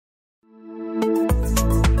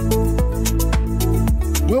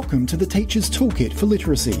Welcome to the Teacher's Toolkit for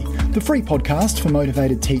Literacy, the free podcast for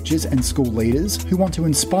motivated teachers and school leaders who want to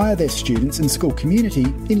inspire their students and school community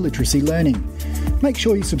in literacy learning. Make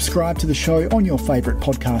sure you subscribe to the show on your favourite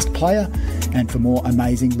podcast player, and for more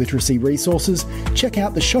amazing literacy resources, check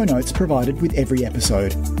out the show notes provided with every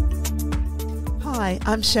episode. Hi,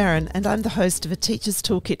 I'm Sharon, and I'm the host of A Teacher's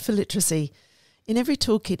Toolkit for Literacy. In every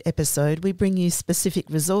Toolkit episode, we bring you specific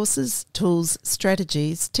resources, tools,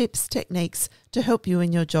 strategies, tips, techniques to help you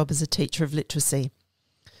in your job as a teacher of literacy.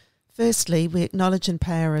 Firstly, we acknowledge and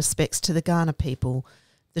pay our respects to the Kaurna people,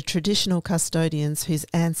 the traditional custodians whose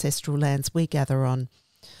ancestral lands we gather on.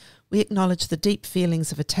 We acknowledge the deep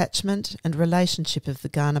feelings of attachment and relationship of the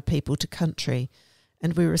Kaurna people to country,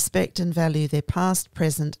 and we respect and value their past,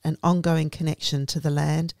 present and ongoing connection to the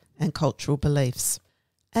land and cultural beliefs.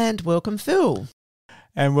 And welcome, Phil.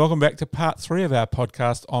 And welcome back to part 3 of our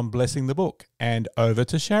podcast on Blessing the Book. And over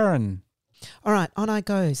to Sharon. All right, on I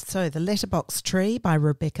go. So The Letterbox Tree by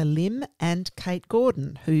Rebecca Lim and Kate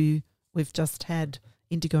Gordon, who we've just had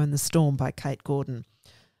Indigo in the Storm by Kate Gordon.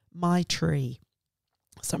 My tree.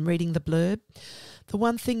 So I'm reading the blurb. The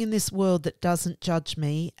one thing in this world that doesn't judge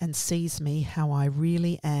me and sees me how I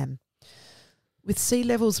really am. With sea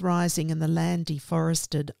levels rising and the land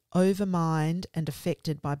deforested, overmined and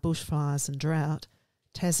affected by bushfires and drought,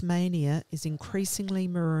 Tasmania is increasingly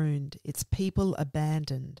marooned, its people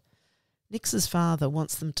abandoned. Nix's father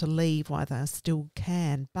wants them to leave while they still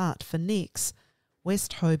can, but for Nix,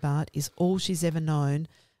 West Hobart is all she's ever known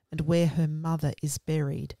and where her mother is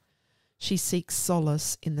buried. She seeks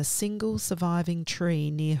solace in the single surviving tree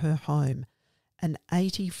near her home, an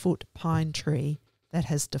 80-foot pine tree that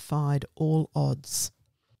has defied all odds.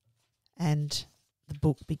 And the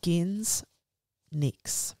book begins,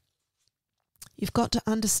 Nix. You've got to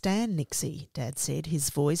understand, Nixie, Dad said, his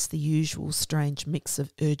voice the usual strange mix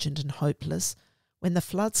of urgent and hopeless. When the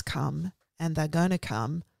floods come, and they're going to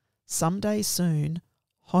come, someday soon,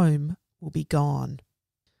 home will be gone.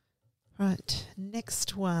 Right,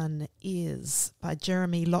 next one is by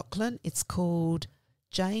Jeremy Lachlan. It's called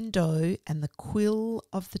Jane Doe and the Quill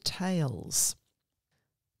of the Tales.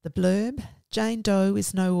 The blurb, Jane Doe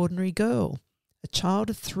is no ordinary girl. A child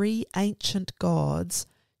of 3 ancient gods,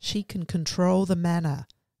 she can control the manor,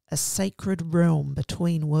 a sacred realm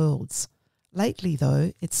between worlds. Lately,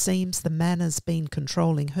 though, it seems the manor's been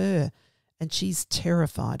controlling her, and she's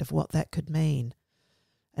terrified of what that could mean.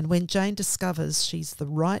 And when Jane discovers she's the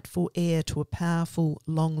rightful heir to a powerful,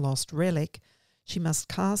 long-lost relic, she must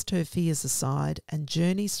cast her fears aside and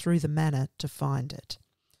journeys through the manor to find it.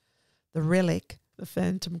 The relic, the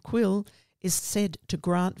Phantom Quill, is said to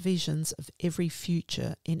grant visions of every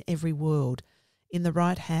future in every world. In the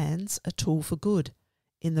right hands, a tool for good.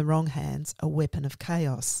 In the wrong hands, a weapon of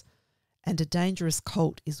chaos. And a dangerous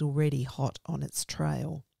cult is already hot on its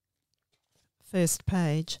trail. First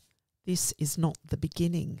page, this is not the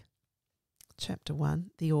beginning. Chapter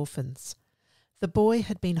 1, The Orphans. The boy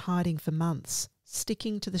had been hiding for months,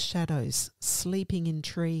 sticking to the shadows, sleeping in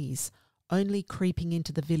trees, only creeping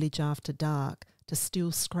into the village after dark to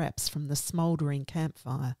steal scraps from the smouldering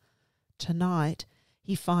campfire. Tonight,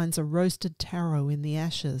 he finds a roasted taro in the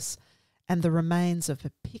ashes and the remains of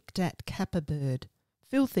a picked-at kappa bird,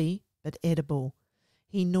 filthy but edible.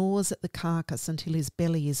 He gnaws at the carcass until his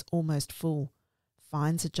belly is almost full,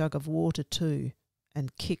 finds a jug of water too,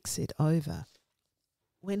 and kicks it over.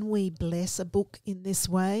 When we bless a book in this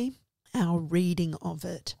way, our reading of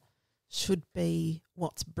it should be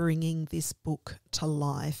what's bringing this book to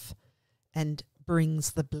life and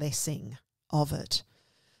brings the blessing of it.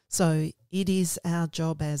 So it is our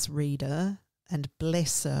job as reader and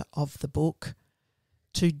blesser of the book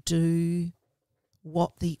to do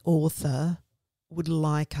what the author would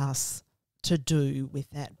like us to do with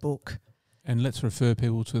that book. And let's refer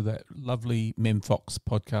people to that lovely Mem Fox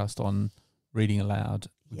podcast on reading aloud.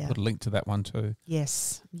 We've got a link to that one too.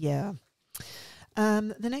 Yes, yeah.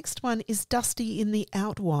 The next one is Dusty in the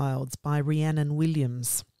Outwilds by Rhiannon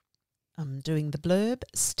Williams. I'm doing the blurb.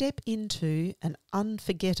 Step into an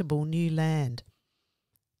unforgettable new land.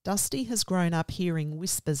 Dusty has grown up hearing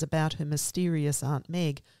whispers about her mysterious Aunt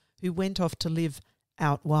Meg, who went off to live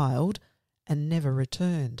out wild and never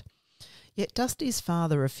returned. Yet Dusty's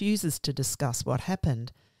father refuses to discuss what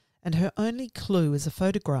happened, and her only clue is a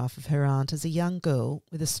photograph of her aunt as a young girl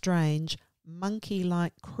with a strange,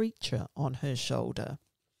 monkey-like creature on her shoulder.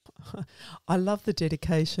 I love the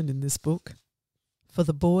dedication in this book. For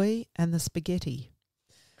the Boy and the Spaghetti.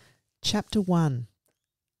 Chapter 1.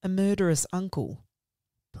 A Murderous Uncle.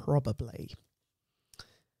 Probably.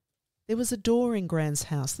 There was a door in Gran's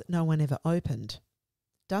house that no one ever opened.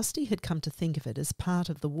 Dusty had come to think of it as part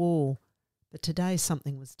of the wall, But today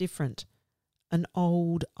something was different. An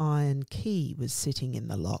old iron key was sitting in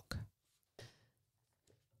the lock.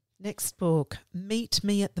 Next book, Meet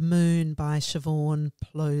Me at the Moon by Siobhan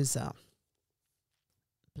Ploser.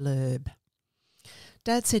 Blurb.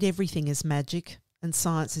 Dad said everything is magic and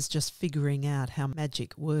science is just figuring out how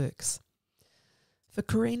magic works. For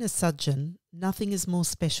Karina Sudgeon, nothing is more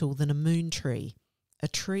special than a moon tree, a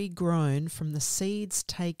tree grown from the seeds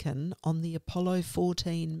taken on the Apollo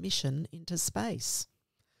 14 mission into space.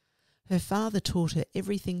 Her father taught her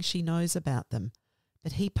everything she knows about them,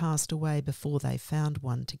 but he passed away before they found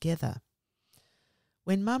one together.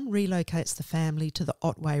 When Mum relocates the family to the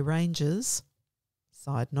Otway Ranges,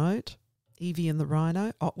 side note, Evie and the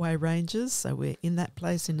Rhino, Otway Ranges, so we're in that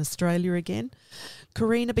place in Australia again,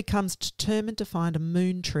 Karina becomes determined to find a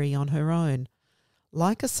moon tree on her own.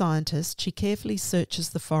 Like a scientist, she carefully searches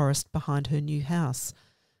the forest behind her new house,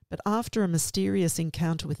 but after a mysterious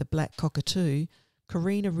encounter with a black cockatoo,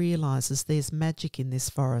 Karina realises there's magic in this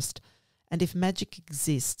forest, and if magic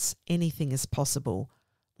exists, anything is possible,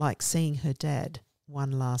 like seeing her dad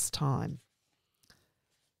one last time.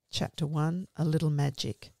 Chapter 1, A Little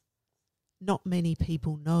Magic. Not many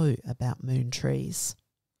people know about moon trees.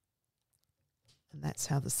 And that's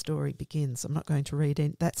how the story begins. I'm not going to read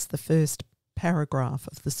it. That's the first paragraph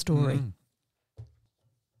of the story.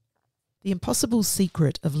 The Impossible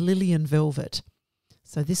Secret of Lillian Velvet.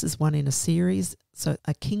 So this is one in a series, so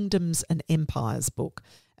a Kingdoms and Empires book,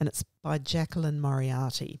 and it's by Jacqueline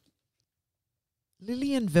Moriarty.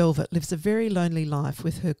 Lillian Velvet lives a very lonely life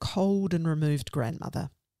with her cold and removed grandmother.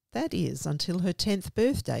 That is until her 10th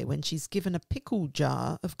birthday, when she's given a pickle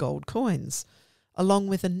jar of gold coins, along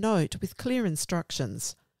with a note with clear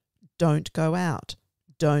instructions. Don't go out,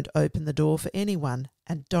 don't open the door for anyone,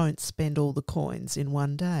 and don't spend all the coins in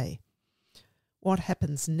one day. What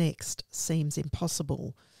happens next seems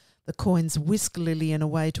impossible. The coins whisk Lillian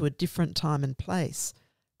away to a different time and place.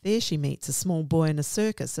 There she meets a small boy in a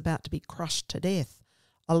circus about to be crushed to death.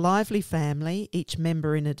 A lively family, each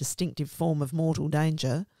member in a distinctive form of mortal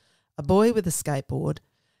danger, a boy with a skateboard,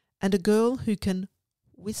 and a girl who can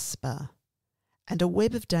whisper, and a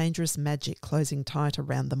web of dangerous magic closing tight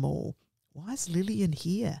around them all. Why is Lillian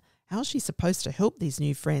here? How is she supposed to help these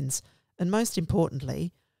new friends? And most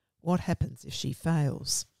importantly, what happens if she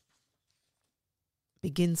fails?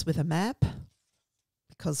 Begins with a map,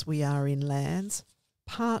 because we are in lands.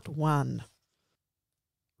 Part 1.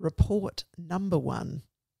 Report number 1.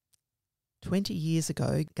 20 years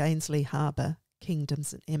ago, Gainesly Harbour,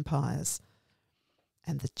 Kingdoms and Empires.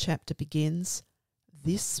 And the chapter begins,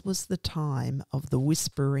 This was the time of the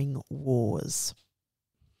Whispering Wars.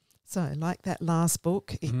 So, like that last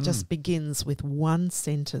book, it just begins with one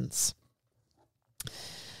sentence.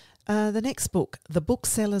 The next book, The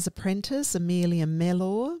Bookseller's Apprentice, Amelia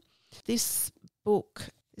Mellor. This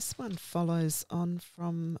one follows on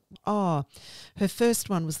from, her first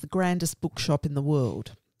one was The Grandest Bookshop in the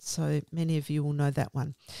World. So many of you will know that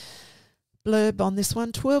one. Blurb on this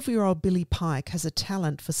one, 12-year-old Billy Pike has a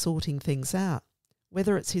talent for sorting things out.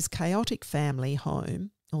 Whether it's his chaotic family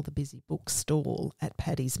home or the busy bookstall at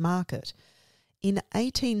Paddy's Market. In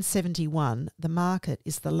 1871, the market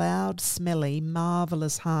is the loud, smelly,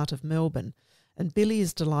 marvellous heart of Melbourne, and Billy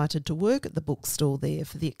is delighted to work at the bookstall there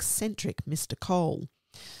for the eccentric Mr. Cole.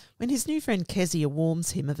 When his new friend Kezia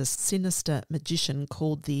warns him of a sinister magician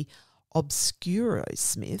called the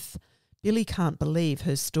Obscurosmith, Billy can't believe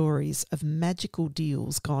her stories of magical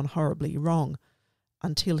deals gone horribly wrong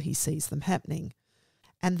until he sees them happening.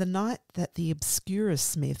 And the night that the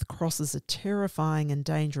Obscurosmith crosses a terrifying and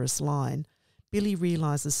dangerous line, Billy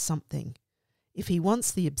realises something. If he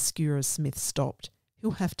wants the Obscurosmith stopped,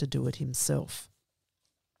 he'll have to do it himself.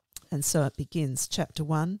 And so it begins. Chapter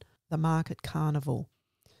 1, The Market Carnival.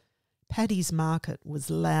 Paddy's Market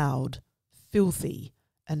was loud, filthy,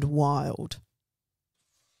 and wild.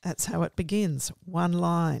 That's how it begins. One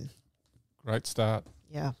line. Great start.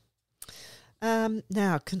 Yeah.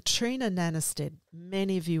 Now, Katrina Nannerstead,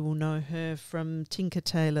 many of you will know her from Tinker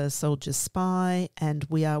Tailor Soldier Spy and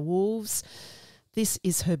We Are Wolves. This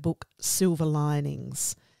is her book, Silver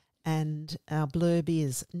Linings. And our blurb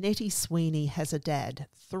is, Nettie Sweeney has a dad,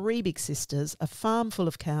 3 big sisters, a farm full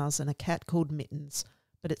of cows and a cat called Mittens.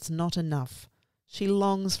 But it's not enough. She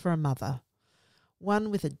longs for a mother,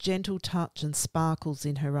 one with a gentle touch and sparkles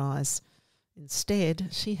in her eyes. Instead,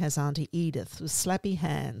 she has Auntie Edith with slappy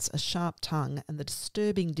hands, a sharp tongue, and the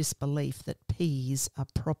disturbing disbelief that peas are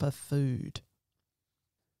proper food.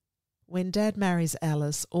 When Dad marries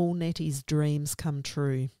Alice, all Nettie's dreams come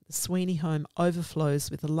true. The Sweeney home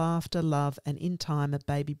overflows with laughter, love, and in time a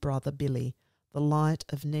baby brother, Billy, the light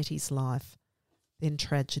of Nettie's life. Then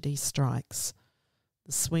tragedy strikes.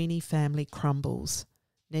 The Sweeney family crumbles.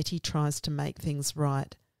 Nettie tries to make things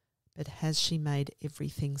right, but has she made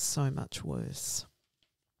everything so much worse?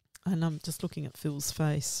 And I'm just looking at Phil's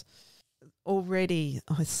face. Already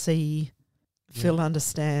I see Phil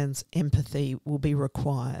understands empathy will be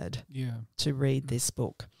required to read this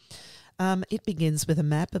book. It begins with a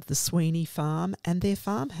map of the Sweeney farm and their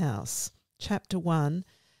farmhouse. Chapter 1.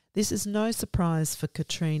 This is no surprise for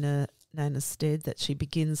Katrina Nanestead that she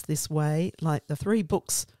begins this way. Like the 3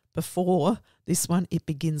 books before this one, it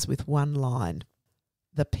begins with one line.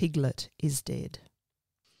 The piglet is dead.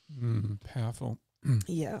 Powerful.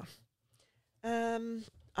 Yeah.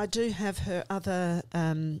 I do have her other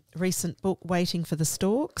recent book, Waiting for the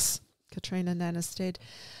Storks, Katrina Nanestead.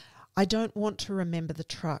 I don't want to remember the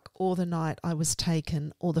truck or the night I was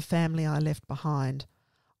taken or the family I left behind.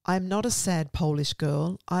 I am not a sad Polish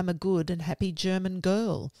girl. I'm a good and happy German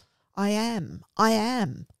girl. I am.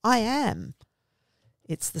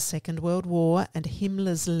 It's the Second World War and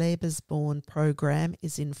Himmler's Lebensborn program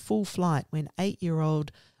is in full flight when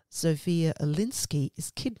 8-year-old Zofia Alinsky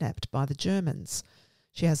is kidnapped by the Germans.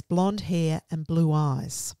 She has blonde hair and blue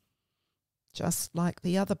eyes, just like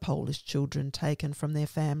the other Polish children taken from their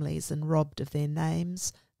families and robbed of their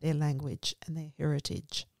names, their language and their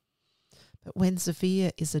heritage. But when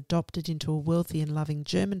Zofia is adopted into a wealthy and loving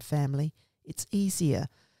German family, it's easier,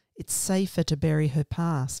 it's safer to bury her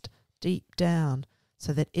past deep down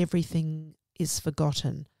so that everything is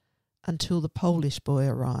forgotten until the Polish boy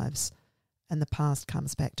arrives and the past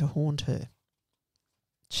comes back to haunt her.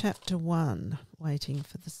 Chapter 1, Waiting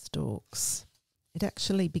for the Storks. It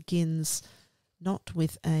actually begins not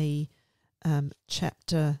with a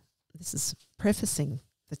chapter, this is prefacing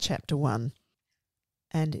the chapter 1,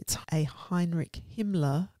 and it's a Heinrich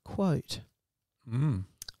Himmler quote.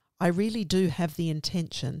 I really do have the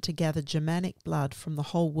intention to gather Germanic blood from the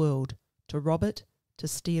whole world, to rob it, to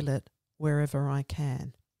steal it, wherever I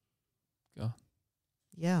can.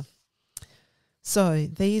 Yeah. So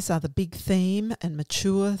these are the big theme and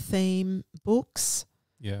mature theme books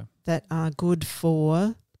that are good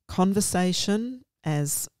for conversation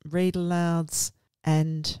as read alouds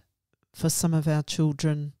and for some of our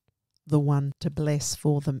children, the one to bless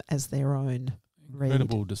for them as their own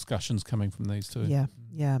Incredible discussions coming from these two.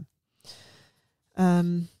 Yeah.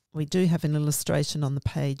 We do have an illustration on the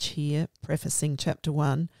page here prefacing chapter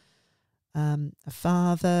 1. A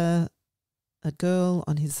father, a girl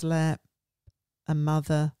on his lap, a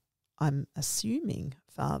mother, I'm assuming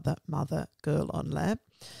father, mother, girl on lap,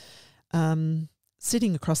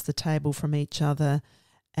 sitting across the table from each other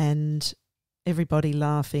and everybody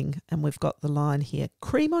laughing. And we've got the line here,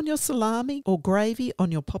 cream on your salami or gravy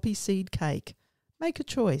on your poppy seed cake. Make a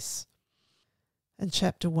choice. And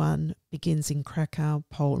chapter 1 begins in Krakow,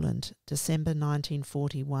 Poland, December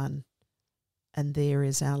 1941. And there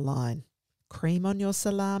is our line, cream on your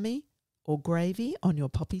salami or gravy on your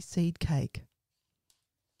poppy seed cake.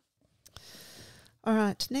 All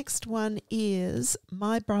right, next one is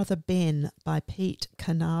My Brother Ben by Pete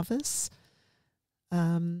Canavas,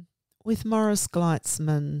 with Morris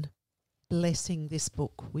Gleitzman blessing this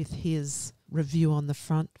book with his review on the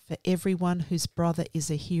front, for everyone whose brother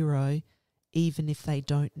is a hero, even if they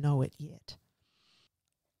don't know it yet.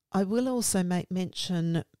 I will also make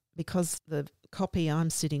mention, because the copy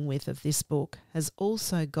I'm sitting with of this book has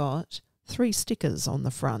also got 3 stickers on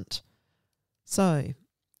the front. So,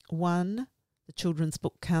 1, the Children's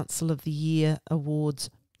Book Council of the Year Awards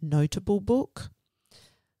Notable Book,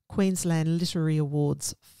 Queensland Literary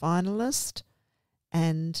Awards finalist,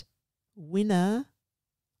 and winner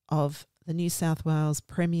of the New South Wales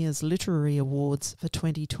Premier's Literary Awards for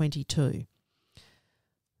 2022.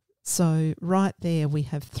 So right there we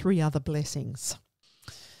have 3 other blessings.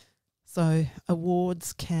 So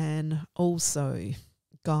awards can also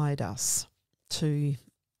guide us to,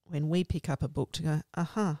 when we pick up a book, to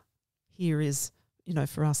go, here is,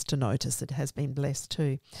 for us to notice it has been blessed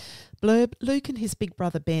too. Blurb, Luke and his big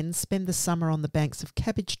brother Ben spend the summer on the banks of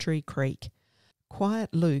Cabbage Tree Creek.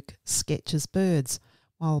 Quiet Luke sketches birds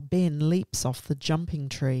while Ben leaps off the jumping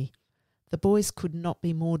tree. The boys could not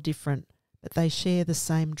be more different, but they share the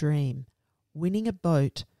same dream, winning a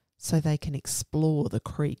boat so they can explore the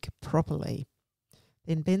creek properly.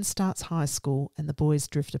 Then Ben starts high school and the boys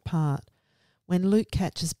drift apart. When Luke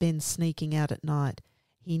catches Ben sneaking out at night,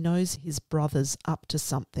 he knows his brother's up to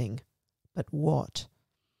something. But what?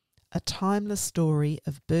 A timeless story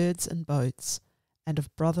of birds and boats and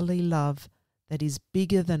of brotherly love that is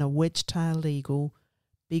bigger than a wedge-tailed eagle,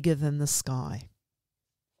 bigger than the sky.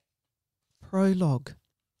 Prologue.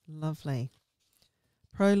 Lovely.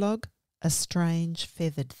 Prologue, a strange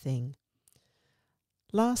feathered thing.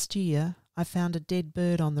 Last year, I found a dead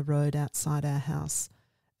bird on the road outside our house,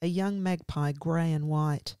 a young magpie, grey and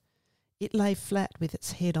white. It lay flat with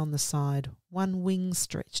its head on the side, one wing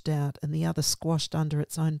stretched out and the other squashed under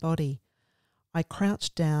its own body. I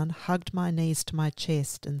crouched down, hugged my knees to my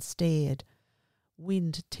chest and stared.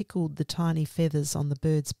 Wind tickled the tiny feathers on the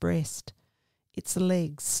bird's breast. Its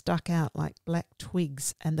legs stuck out like black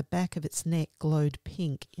twigs and the back of its neck glowed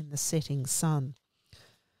pink in the setting sun.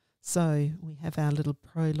 So we have our little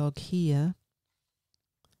prologue here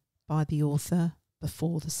by the author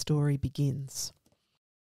before the story begins.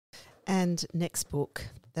 And next book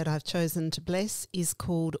that I've chosen to bless is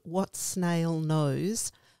called What Snail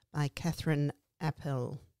Knows by Catherine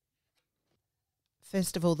Appel.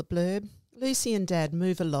 First of all, the blurb. Lucy and Dad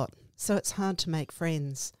move a lot, so it's hard to make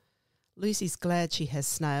friends. Lucy's glad she has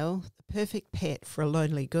Snail, the perfect pet for a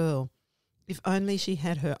lonely girl. If only she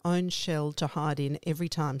had her own shell to hide in every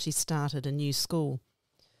time she started a new school.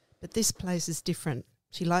 But this place is different.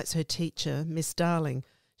 She likes her teacher, Miss Darling.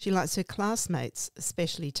 She likes her classmates,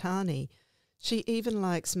 especially Tani. She even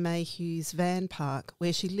likes Mayhew's van park,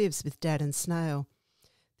 where she lives with Dad and Snail.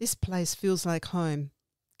 This place feels like home.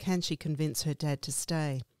 Can she convince her dad to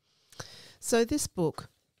stay? So this book,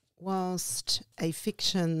 whilst a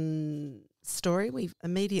fiction story, we've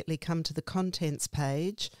immediately come to the contents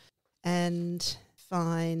page and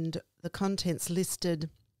find the contents listed.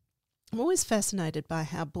 I'm always fascinated by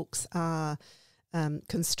how books are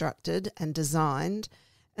constructed and designed.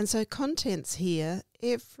 And so contents here,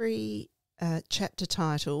 every chapter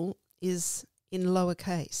title is in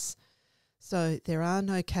lowercase. So there are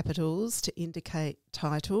no capitals to indicate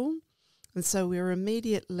title. And so we're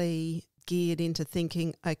immediately geared into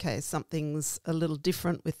thinking, okay, something's a little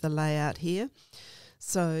different with the layout here.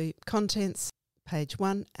 So contents, page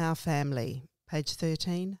 1, Our Family. Page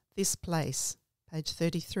 13, This Place. Page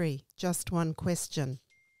 33, Just One Question.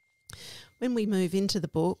 When we move into the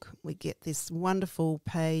book, we get this wonderful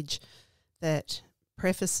page that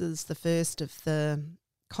prefaces the first of the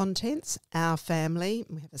contents, Our Family.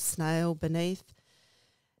 We have a snail beneath.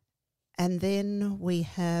 And then we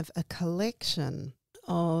have a collection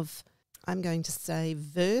of, I'm going to say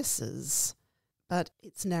verses, but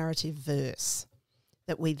it's narrative verse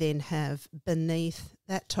that we then have beneath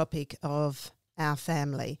that topic of Our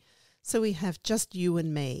Family. So we have Just You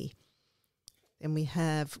and Me. Then we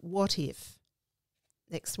have What If.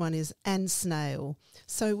 Next one is And Snail.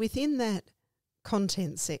 So within that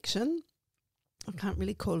content section, I can't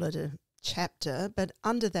really call it a chapter, but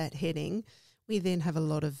under that heading, we then have a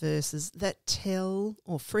lot of verses that tell,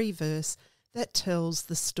 or free verse, that tells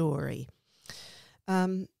the story.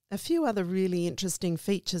 A few other really interesting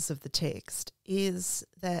features of the text is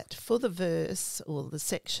that for the verse or the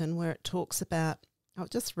section where it talks about, I'll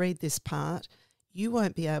just read this part. You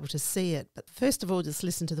won't be able to see it, but first of all, just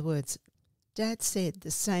listen to the words. Dad said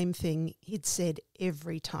the same thing he'd said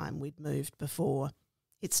every time we'd moved before.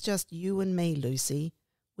 It's just you and me, Lucy.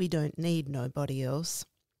 We don't need nobody else.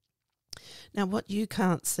 Now, what you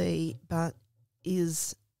can't see, but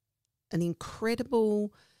is an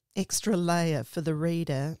incredible extra layer for the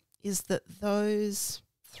reader, is that those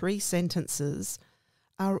 3 sentences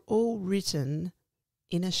are all written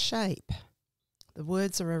in a shape. The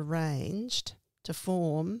words are arranged to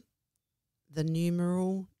form the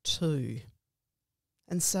numeral 2.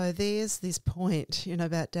 And so there's this point,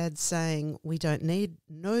 about Dad saying we don't need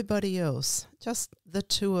nobody else, just the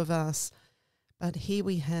 2 of us. But here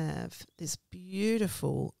we have this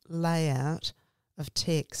beautiful layout of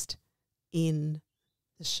text in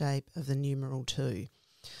the shape of the numeral 2.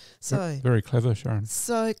 So very clever, Sharon.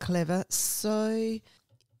 So clever. So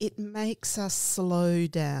it makes us slow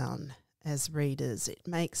down as readers. It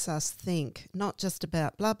makes us think not just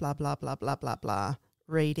about blah, blah, blah, blah, blah, blah, blah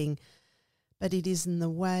reading, but it is in the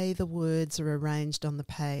way the words are arranged on the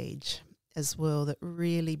page as well that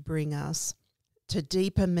really bring us to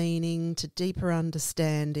deeper meaning, to deeper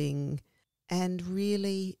understanding, and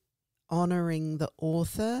really honouring the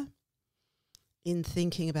author in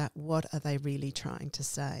thinking about what are they really trying to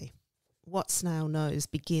say. What Snail Knows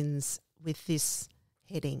begins with this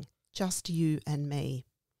heading, Just You and Me.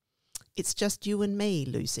 It's just you and me,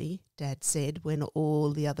 Lucy, Dad said when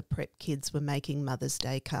all the other prep kids were making Mother's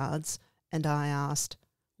Day cards, and I asked,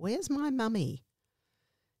 where's my mummy?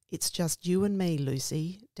 It's just you and me,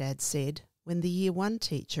 Lucy, Dad said when the Year 1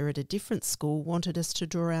 teacher at a different school wanted us to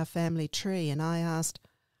draw our family tree, and I asked,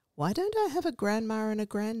 why don't I have a grandma and a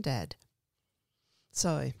granddad?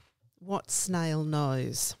 So, What Snail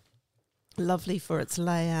Knows. Lovely for its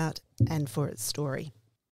layout and for its story.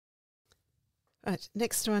 Right,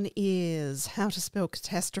 next one is How to Spell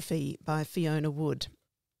Catastrophe by Fiona Wood.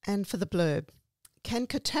 And for the blurb, Can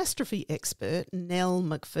catastrophe expert Nell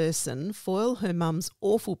Macpherson foil her mum's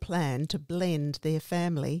awful plan to blend their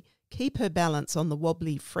family, keep her balance on the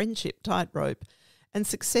wobbly friendship tightrope, and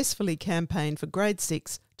successfully campaign for grade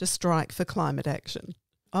 6 to strike for climate action?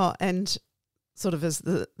 Oh, and sort of as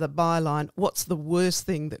the byline, what's the worst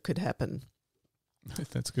thing that could happen?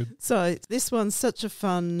 That's good. So this one's such a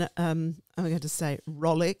fun, I'm going to say,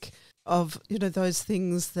 rollick of, those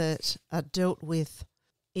things that are dealt with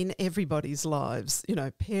in everybody's lives,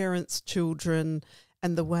 parents, children,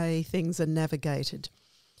 and the way things are navigated.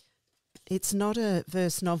 It's not a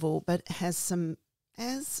verse novel, but has some,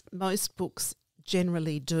 as most books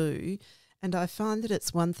generally do, and I find that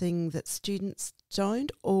it's one thing that students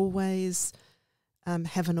don't always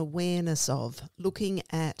have an awareness of, looking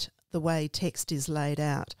at the way text is laid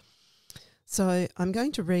out. So I'm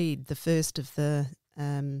going to read the first of the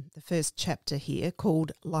first chapter here,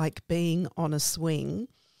 called Like Being on a Swing.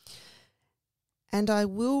 And I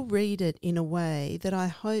will read it in a way that I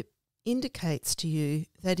hope indicates to you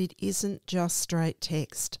that it isn't just straight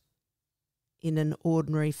text in an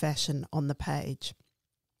ordinary fashion on the page.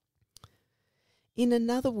 In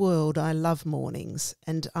another world, I love mornings,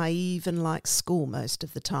 and I even like school most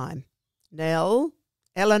of the time. Nell,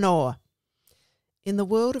 Eleanor. In the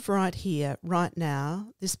world of right here, right now,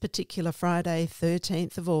 this particular Friday,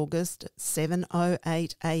 13th of August, at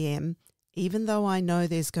 7:08 a.m, even though I know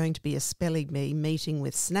there's going to be a spelling bee meeting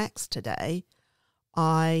with snacks today,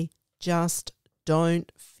 I just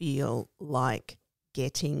don't feel like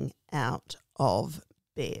getting out of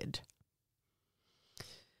bed.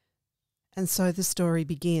 And so the story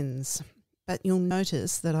begins. But you'll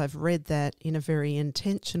notice that I've read that in a very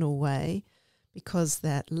intentional way, because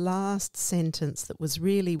that last sentence that was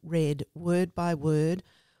really read word by word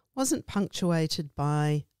wasn't punctuated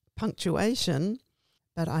by punctuation,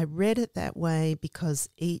 but I read it that way because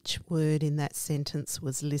each word in that sentence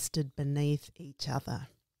was listed beneath each other.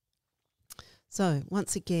 So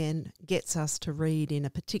once again, gets us to read in a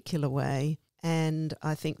particular way, and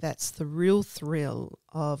I think that's the real thrill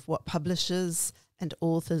of what publishers and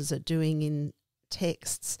authors are doing in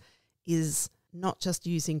texts, is not just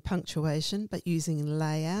using punctuation, but using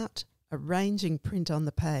layout, arranging print on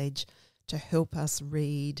the page to help us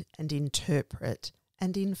read and interpret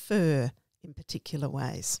and infer in particular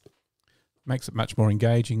ways. Makes it much more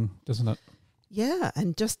engaging, doesn't it? Yeah,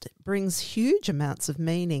 and just brings huge amounts of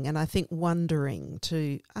meaning, and I think wondering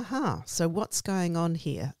to, so what's going on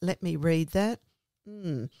here? Let me read that.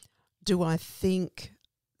 Do I think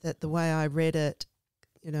that the way I read it,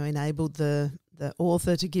 enabled the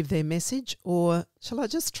author to give their message, or shall I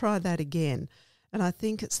just try that again? And I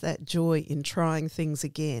think it's that joy in trying things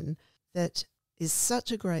again that is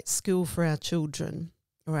such a great skill for our children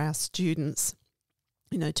or our students,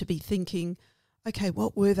 to be thinking, okay,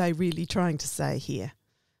 what were they really trying to say here?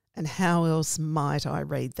 And how else might I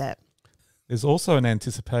read that? There's also an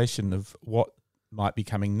anticipation of what might be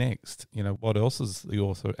coming next. What else is the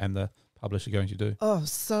author and the publisher going to do? Oh,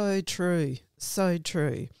 so true. So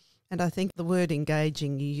true. And I think the word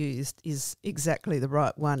engaging you used is exactly the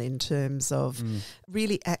right one in terms of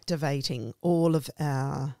really activating all of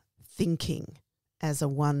our thinking as a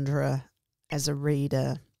wonderer, as a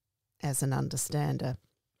reader, as an understander.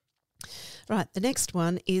 Right, the next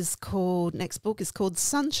book is called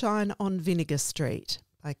Sunshine on Vinegar Street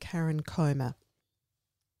by Sharon Callen.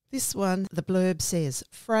 This one, the blurb says,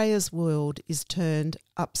 Freya's world is turned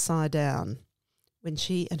upside down when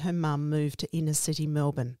she and her mum move to inner city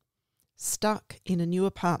Melbourne. Stuck in a new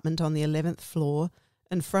apartment on the 11th floor,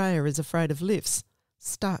 and Freya is afraid of lifts.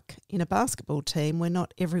 Stuck in a basketball team where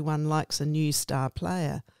not everyone likes a new star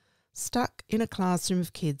player. Stuck in a classroom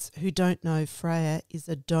of kids who don't know Freya is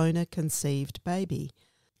a donor-conceived baby.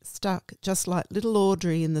 Stuck, just like little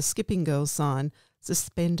Audrey in the Skipping Girl sign,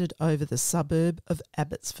 suspended over the suburb of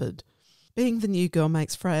Abbotsford. Being the new girl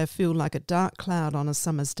makes Freya feel like a dark cloud on a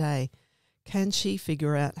summer's day. Can she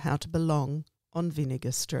figure out how to belong on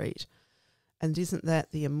Vinegar Street? And isn't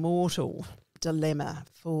that the immortal dilemma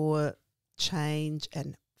for change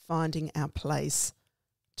and finding our place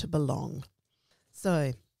to belong?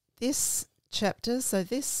 So this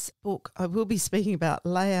book, I will be speaking about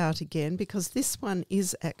layout again, because this one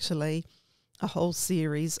is actually a whole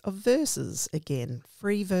series of verses again,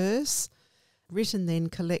 free verse, written then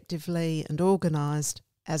collectively and organised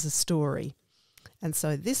as a story. And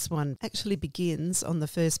so this one actually begins on the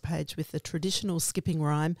first page with the traditional skipping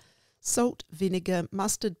rhyme, salt, vinegar,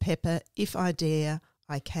 mustard, pepper, if I dare,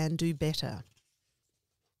 I can do better.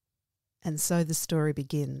 And so the story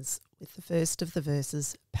begins with the first of the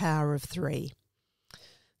verses, Power of Three.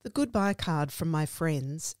 The goodbye card from my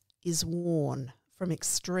friends is worn from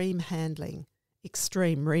extreme handling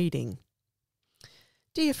extreme reading.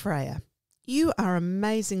 Dear Freya, you are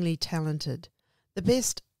amazingly talented, the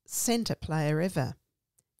best centre player ever.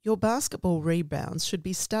 Your basketball rebounds should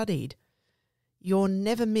be studied. Your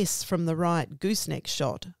never miss from the right gooseneck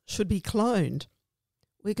shot should be cloned.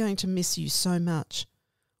 We're going to miss you so much.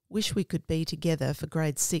 Wish we could be together for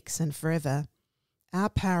grade 6 and forever. Our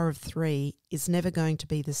power of 3 is never going to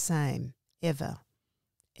be the same, ever,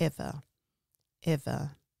 ever,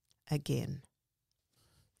 ever again.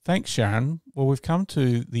 Thanks, Sharon. Well, we've come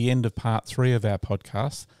to the end of part 3 of our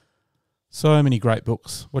podcast. So many great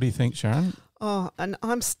books. What do you think, Sharon? Oh, and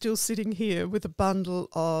I'm still sitting here with a bundle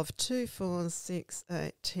of 2, 4, 6,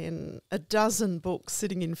 8, 10, a dozen books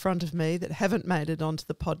sitting in front of me that haven't made it onto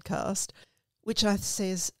the podcast, which I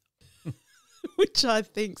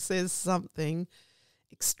think says something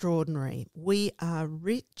extraordinary. We are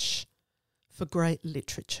rich for great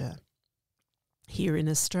literature here in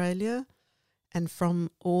Australia, and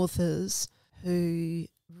from authors who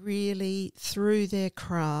really, through their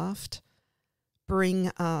craft, bring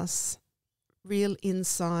us real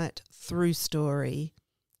insight through story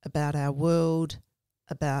about our world,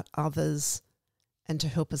 about others, and to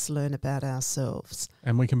help us learn about ourselves.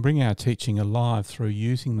 And we can bring our teaching alive through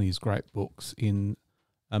using these great books in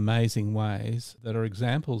amazing ways that are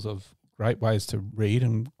examples of great ways to read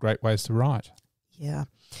and great ways to write. Yeah.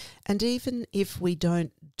 And even if we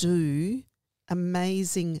don't do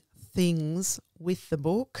amazing things with the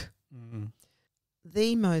book,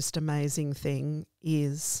 the most amazing thing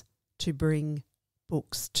is to bring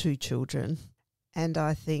books to children. And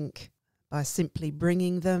I think by simply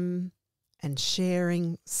bringing them and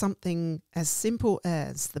sharing something as simple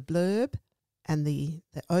as the blurb and the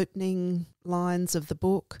opening lines of the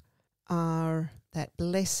book are that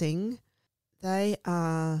blessing. They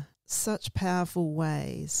are such powerful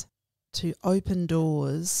ways to open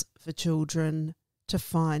doors for children to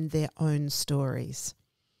find their own stories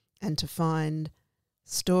and to find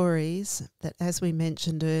stories that, as we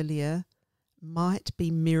mentioned earlier, might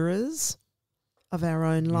be mirrors of our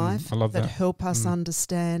own life that help us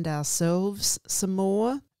understand ourselves some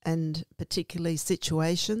more, and particularly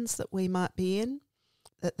situations that we might be in,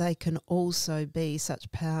 that they can also be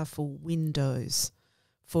such powerful windows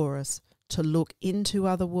for us to look into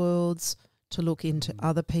other worlds, to look into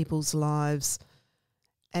other people's lives,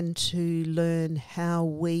 and to learn how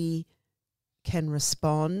we can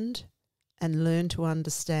respond and learn to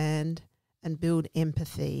understand and build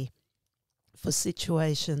empathy for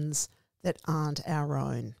situations that aren't our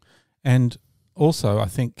own. And also, I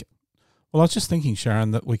think, well, I was just thinking,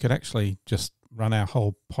 Sharon, that we could actually just run our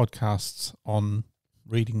whole podcasts on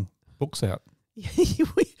reading books out.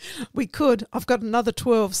 we could. I've got another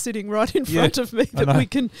 12 sitting right in front of me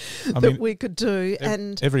that we could do.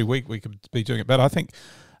 And every week we could be doing it. But I think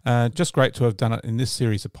just great to have done it in this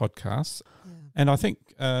series of podcasts. Yeah. And I think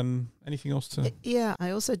anything else to... Yeah,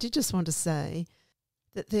 I also did just want to say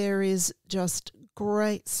that there is just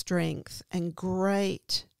great strength and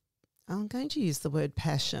great, I'm going to use the word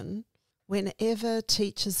passion, whenever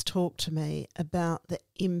teachers talk to me about the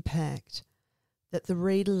impact that the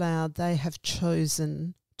read aloud they have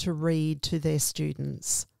chosen to read to their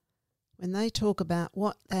students. When they talk about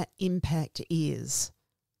what that impact is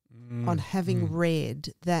on having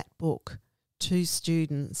read that book to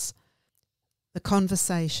students, the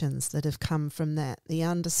conversations that have come from that, the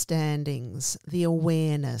understandings, the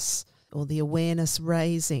awareness or the awareness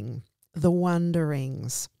raising, the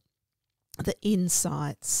wonderings, the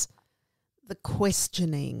insights, the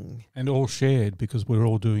questioning. And all shared because we're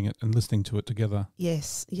all doing it and listening to it together.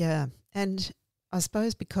 Yes, yeah. And I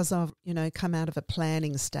suppose because I've, come out of a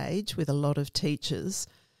planning stage with a lot of teachers,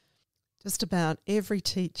 just about every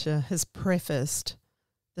teacher has prefaced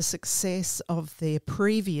the success of their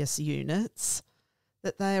previous units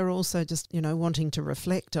that they are also just, wanting to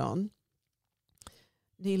reflect on.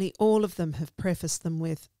 Nearly all of them have prefaced them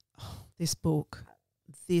with, this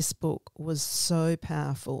book was so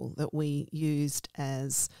powerful that we used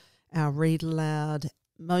as our read aloud.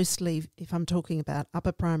 Mostly, if I'm talking about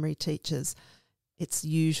upper primary teachers, it's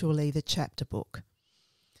usually the chapter book.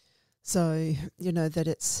 So,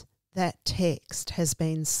 that text has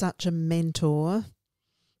been such a mentor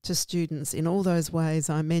to students in all those ways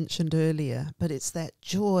I mentioned earlier, but it's that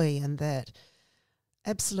joy and that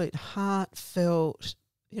absolute heartfelt,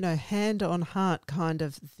 hand on heart kind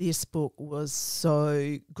of, this book was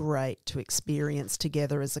so great to experience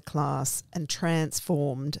together as a class and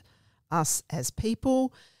transformed us as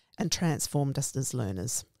people and transformed us as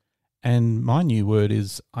learners. And my new word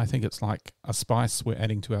is, I think it's like a spice we're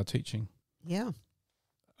adding to our teaching. Yeah.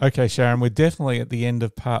 Okay, Sharon, we're definitely at the end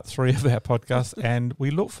of part 3 of our podcast, and we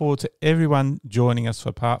look forward to everyone joining us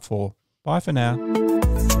for part 4. Bye for now.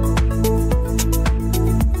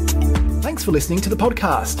 Thanks for listening to the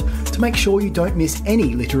podcast. To make sure you don't miss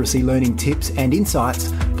any literacy learning tips and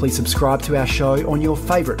insights, please subscribe to our show on your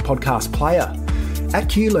favourite podcast player. At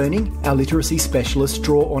Q Learning, our literacy specialists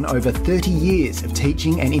draw on over 30 years of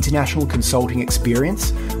teaching and international consulting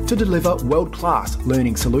experience to deliver world-class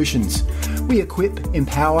learning solutions. We equip,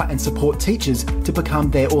 empower and support teachers to become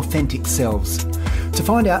their authentic selves. To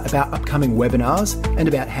find out about upcoming webinars and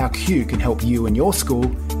about how Q can help you and your school,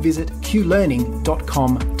 visit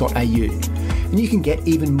qlearning.com.au. And you can get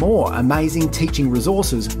even more amazing teaching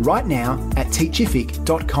resources right now at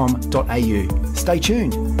teachific.com.au. Stay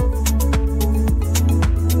tuned.